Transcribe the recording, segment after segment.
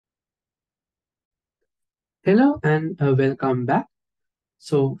Hello and welcome back.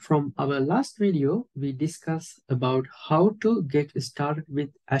 So from our last video, we discussed about how to get started with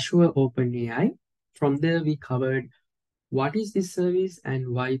Azure OpenAI. From there, we covered what is this service and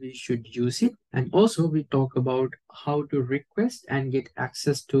why we should use it. And also we talk about how to request and get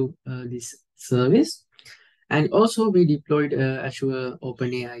access to this service. And also we deployed Azure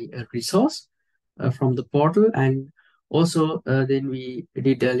OpenAI resource from the portal. And also then we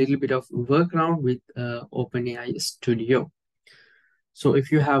did a little bit of workaround with OpenAI Studio. So if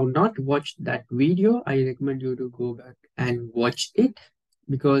you have not watched that video, I recommend you to go back and watch it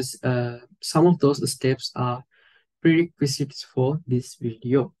because some of those steps are prerequisites for this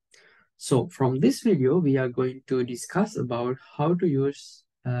video. So from this video, we are going to discuss about how to use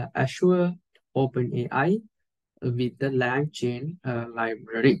Azure OpenAI with the LangChain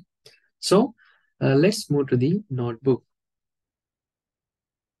library. So let's move to the notebook.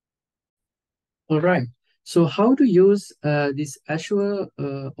 All right. So how to use this Azure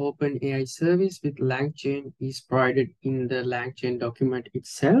OpenAI service with LangChain is provided in the LangChain document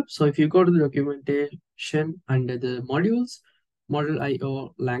itself. So if you go to the documentation under the modules, Model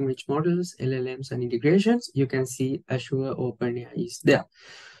IO, language models, LLMs, and integrations, you can see Azure OpenAI is there.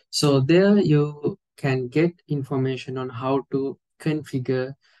 So there you can get information on how to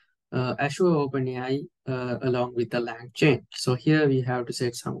configure Azure OpenAI along with the LangChain. So here we have to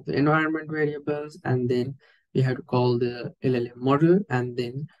set some of the environment variables, and then we have to call the LLM model, and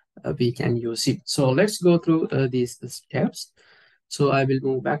then we can use it. So let's go through these steps. So I will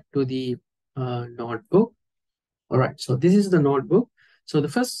move back to the notebook. All right, so this is the notebook. So the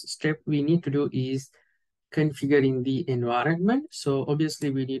first step we need to do is configuring the environment. So obviously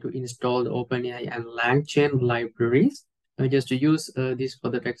we need to install the OpenAI and LangChain libraries just to use this for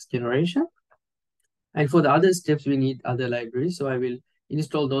the text generation. And for the other steps, we need other libraries. So I will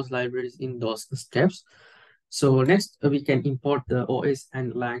install those libraries in those steps. So next, we can import the OS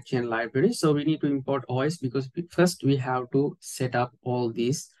and LangChain libraries. So we need to import OS because first we have to set up all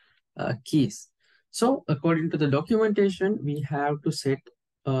these keys. So according to the documentation, we have to set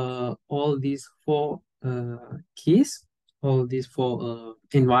all these four keys, all these four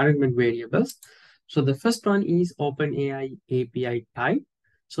environment variables. So the first one is OpenAI API type.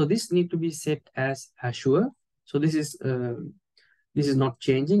 So this need to be set as Azure. So this is not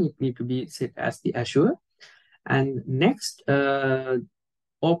changing. It need to be set as the Azure. And next, OpenAI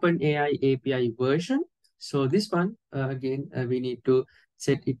API version. So this one, again, we need to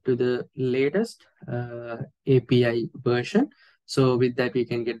set it to the latest API version. So with that, we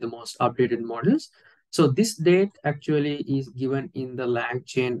can get the most updated models. So this date actually is given in the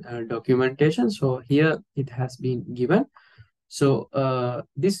LangChain documentation. So here it has been given. So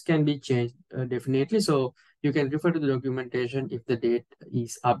this can be changed definitely. So you can refer to the documentation if the date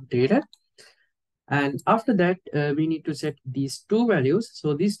is updated. And after that, we need to set these two values.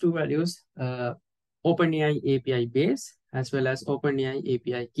 So these two values, OpenAI API base as well as OpenAI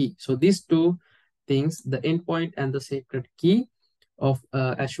API key. So these two things, the endpoint and the secret key of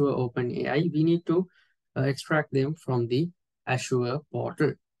Azure OpenAI, we need to extract them from the Azure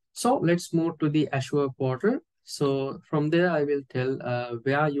portal. So let's move to the Azure portal. So from there, I will tell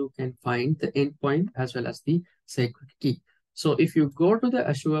where you can find the endpoint as well as the secret key. So if you go to the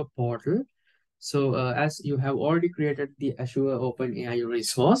Azure portal, so as you have already created the Azure OpenAI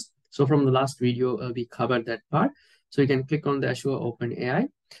resource, so from the last video, we covered that part. So you can click on the Azure OpenAI,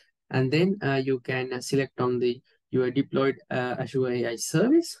 and then you can select on the your deployed Azure AI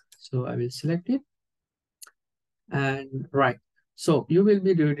service. So I will select it. And right, so you will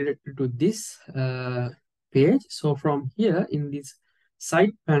be redirected to this page. So from here in this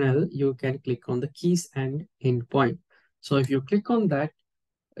side panel, you can click on the keys and endpoint. So if you click on that,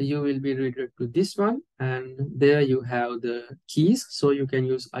 you will be redirected to this one, and there you have the keys. So you can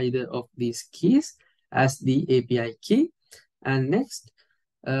use either of these keys as the API key. And next,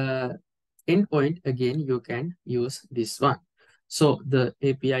 endpoint, again, you can use this one. So the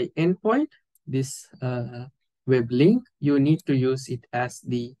API endpoint, this web link, you need to use it as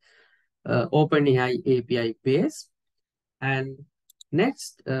the OpenAI API base. And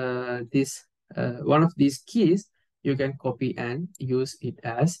next, this one of these keys, you can copy and use it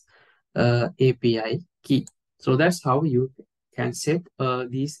as API key. So that's how you can set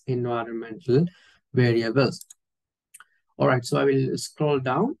these environmental variables. All right, so I will scroll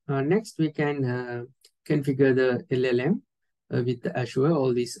down. Next, we can configure the LLM with the Azure,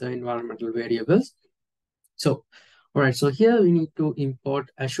 all these environmental variables. So, all right, so here we need to import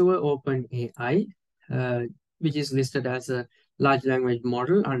Azure OpenAI, which is listed as a large language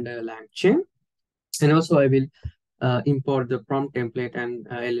model under LangChain. And also I will import the prompt template and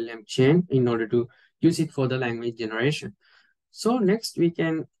LLM chain in order to use it for the language generation. So next we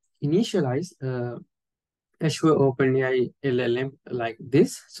can initialize Azure OpenAI LLM like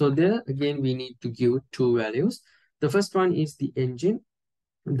this. So there again, we need to give two values. The first one is the engine.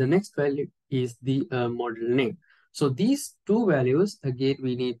 The next value is the model name. So these two values, again,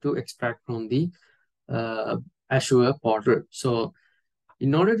 we need to extract from the Azure portal. So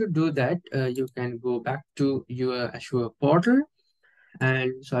in order to do that, you can go back to your Azure portal.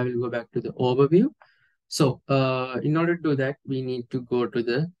 And so I will go back to the overview. So in order to do that, we need to go to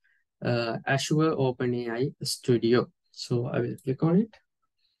the Azure OpenAI Studio. So I will click on it.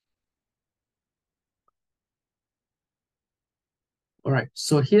 All right.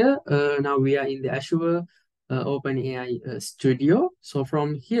 So here, now we are in the Azure OpenAI Studio. So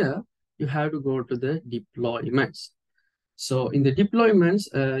from here, you have to go to the deployments. So in the deployments,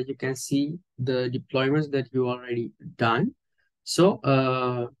 you can see the deployments that you already done. So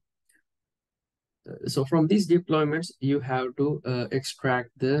from these deployments, you have to extract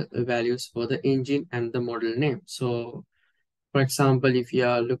the values for the engine and the model name. So for example, if you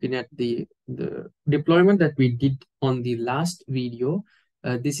are looking at the deployment that we did on the last video,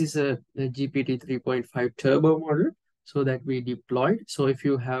 this is a GPT 3.5 turbo model, so that we deployed. So if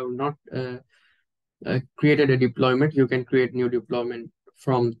you have not created a deployment, you can create new deployment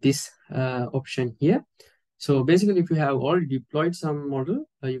from this option here. So basically, if you have already deployed some model,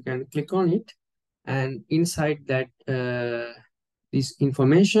 you can click on it, and inside that this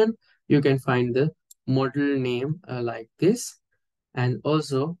information, you can find the model name like this, and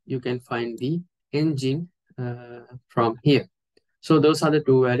also you can find the engine from here. So those are the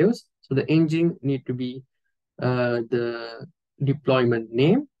two values. So the engine need to be the deployment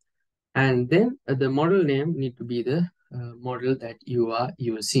name, and then the model name need to be the model that you are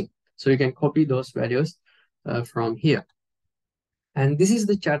using. So you can copy those values from here. And this is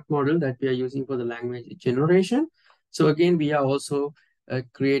the chat model that we are using for the language generation. So again, we are also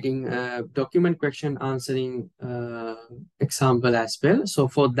creating a document question answering example as well. So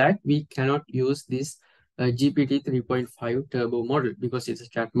for that, we cannot use this GPT 3.5 turbo model because it's a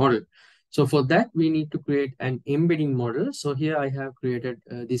chat model. So for that, we need to create an embedding model. So here I have created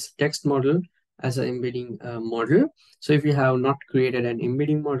this text model as an embedding model. So if you have not created an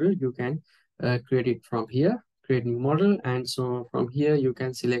embedding model, you can create it from here, create new model. And so from here, you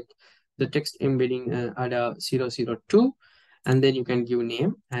can select the text embedding ADA 002, and then you can give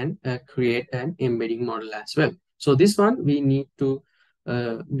name and create an embedding model as well. So this one, we need to,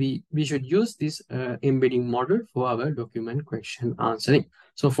 we should use this embedding model for our document question answering.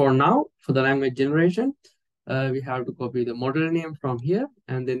 So for now, for the language generation, we have to copy the model name from here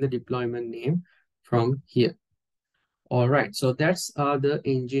and then the deployment name from here. All right, so that's the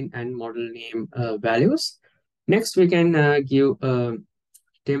engine and model name values. Next, we can give a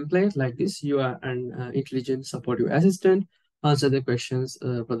template like this. You are an intelligent supportive assistant. Answer the questions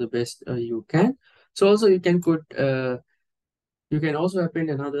for the best you can. So also you can put, you can also append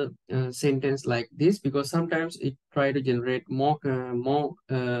another sentence like this, because sometimes it try to generate more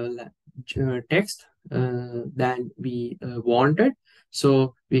text than we wanted.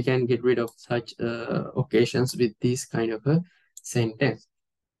 So we can get rid of such occasions with this kind of a sentence.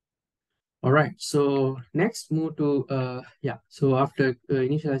 All right, so next move to, so after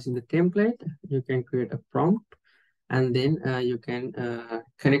initializing the template, you can create a prompt, and then you can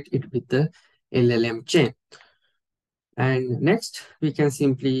connect it with the LLM chain. And next, we can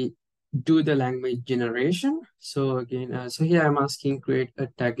simply do the language generation. So again, so here I'm asking create a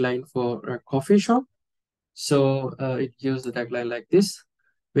tagline for a coffee shop. So it gives the tagline like this: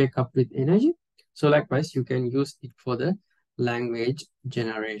 wake up with energy. So likewise, you can use it for the language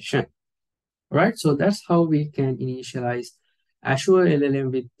generation. All right, so that's how we can initialize Azure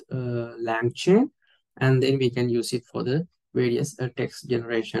LLM with LangChain, and then we can use it for the various text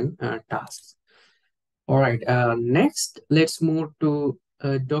generation tasks. All right, next, let's move to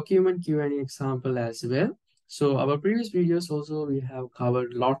a document Q&A example as well. So our previous videos also, we have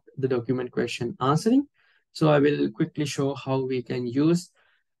covered a lot the document question answering. So I will quickly show how we can use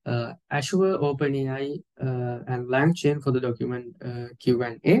Azure OpenAI and LangChain for the document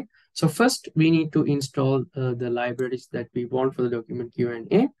Q&A. So first, we need to install the libraries that we want for the document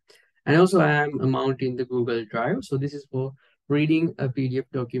Q&A. And also, I am mounting the Google Drive. So this is for reading a PDF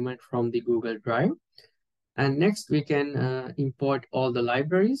document from the Google Drive. And next, we can import all the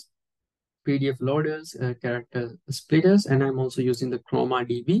libraries, PDF loaders, character splitters, and I'm also using the Chroma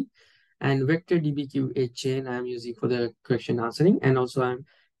DB and Vector DBQ chain I'm using for the question answering. And also I'm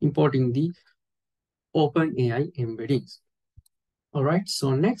importing the OpenAI embeddings. All right,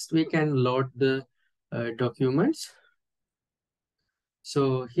 so next we can load the documents.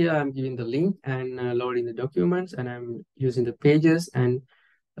 So here I'm giving the link and loading the documents, and I'm using the pages and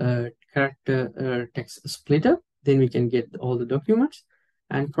character text splitter. Then we can get all the documents.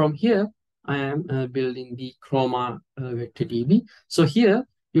 And from here, I am building the Chroma vector DB. So here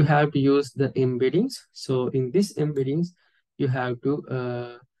you have to use the embeddings. So in this embeddings, you have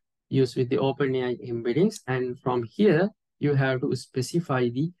to use with the OpenAI embeddings. And from here, you have to specify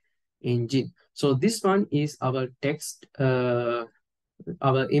the engine. So this one is our text, our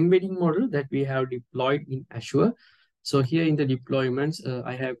embedding model that we have deployed in Azure. So here in the deployments,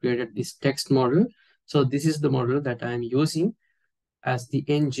 I have created this text model. So this is the model that I am using as the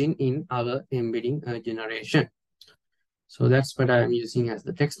engine in our embedding generation. So that's what I am using as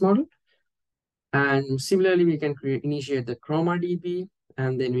the text model. And similarly, we can initiate the Chroma DB,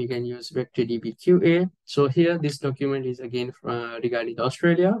 and then we can use vector DB QA. So here, this document is again regarding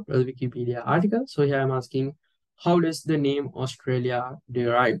Australia, the Wikipedia article. So here I'm asking, how does the name Australia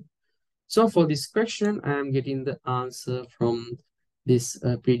derive? So for this question, I am getting the answer from this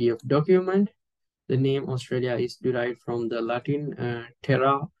PDF document. The name Australia is derived from the Latin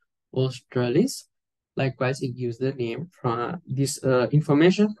Terra Australis. Likewise, it gives the name from this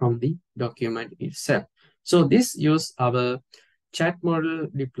information from the document itself. So this use our chat model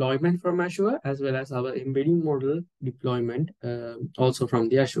deployment from Azure as well as our embedding model deployment also from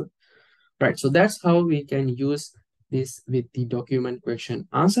the Azure. Right, so that's how we can use this with the document question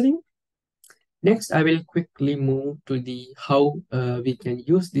answering. Next, I will quickly move to the how we can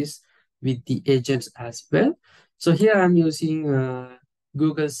use this with the agents as well. So here I'm using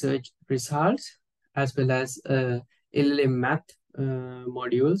Google search results as well as LLM math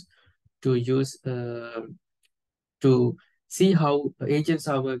modules to use to see how agents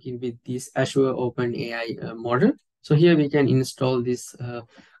are working with this Azure OpenAI model. So here we can install this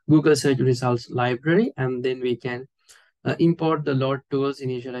Google search results library, and then we can import the load tools,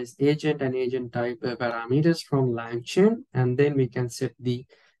 initialize agent and agent type parameters from LangChain, and then we can set the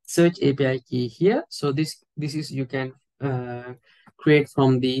search API key here. So this is you can create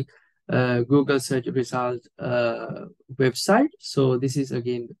from the Google search result website. So this is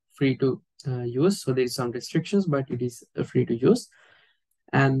again free to use. So there is some restrictions, but it is free to use.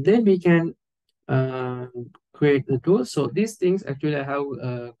 And then we can create the tool. So these things actually I have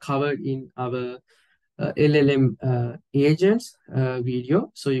covered in our LLM agents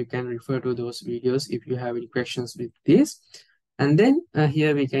video. So you can refer to those videos if you have any questions with this. And then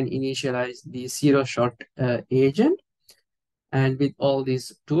here we can initialize the zero-shot agent and with all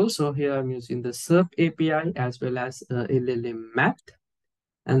these tools. So here I'm using the SERP API as well as LLM map.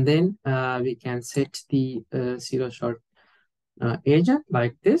 And then we can set the zero-shot agent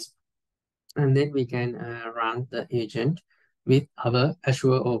like this. And then we can run the agent with our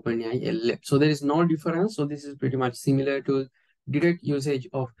Azure OpenAI LLM. So there is no difference. So this is pretty much similar to direct usage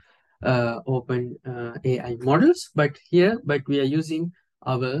of OpenAI models, but we are using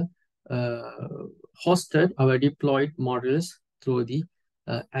our hosted, our deployed models through the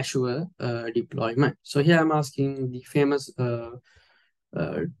Azure deployment. So here I'm asking the famous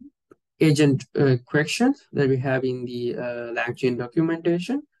agent question that we have in the LangChain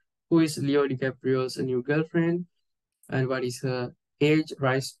documentation. Who is Leo DiCaprio's new girlfriend? And what is her age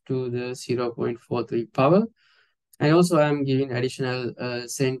rise to the 0.43 power? And also I'm giving additional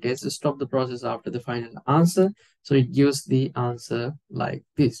sentence to stop the process after the final answer. So it gives the answer like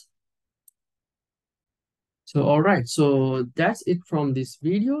this. So, all right, so that's it from this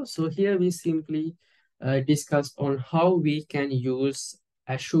video. So here we simply discussed on how we can use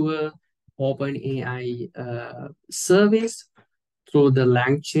Azure OpenAI service through the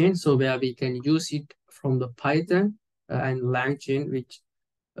LangChain. So where we can use it from the Python and LangChain, which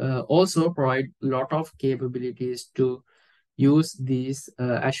also provide a lot of capabilities to use these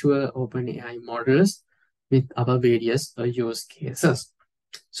Azure OpenAI models with our various use cases.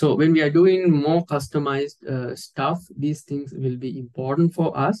 So when we are doing more customized stuff, these things will be important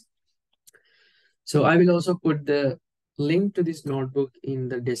for us. So I will also put the link to this notebook in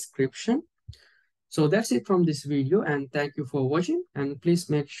the description. So that's it from this video, and thank you for watching, and please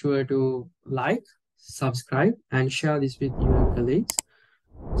make sure to like, subscribe, and share this with your colleagues.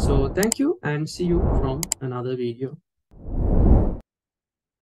 So thank you and see you from another video.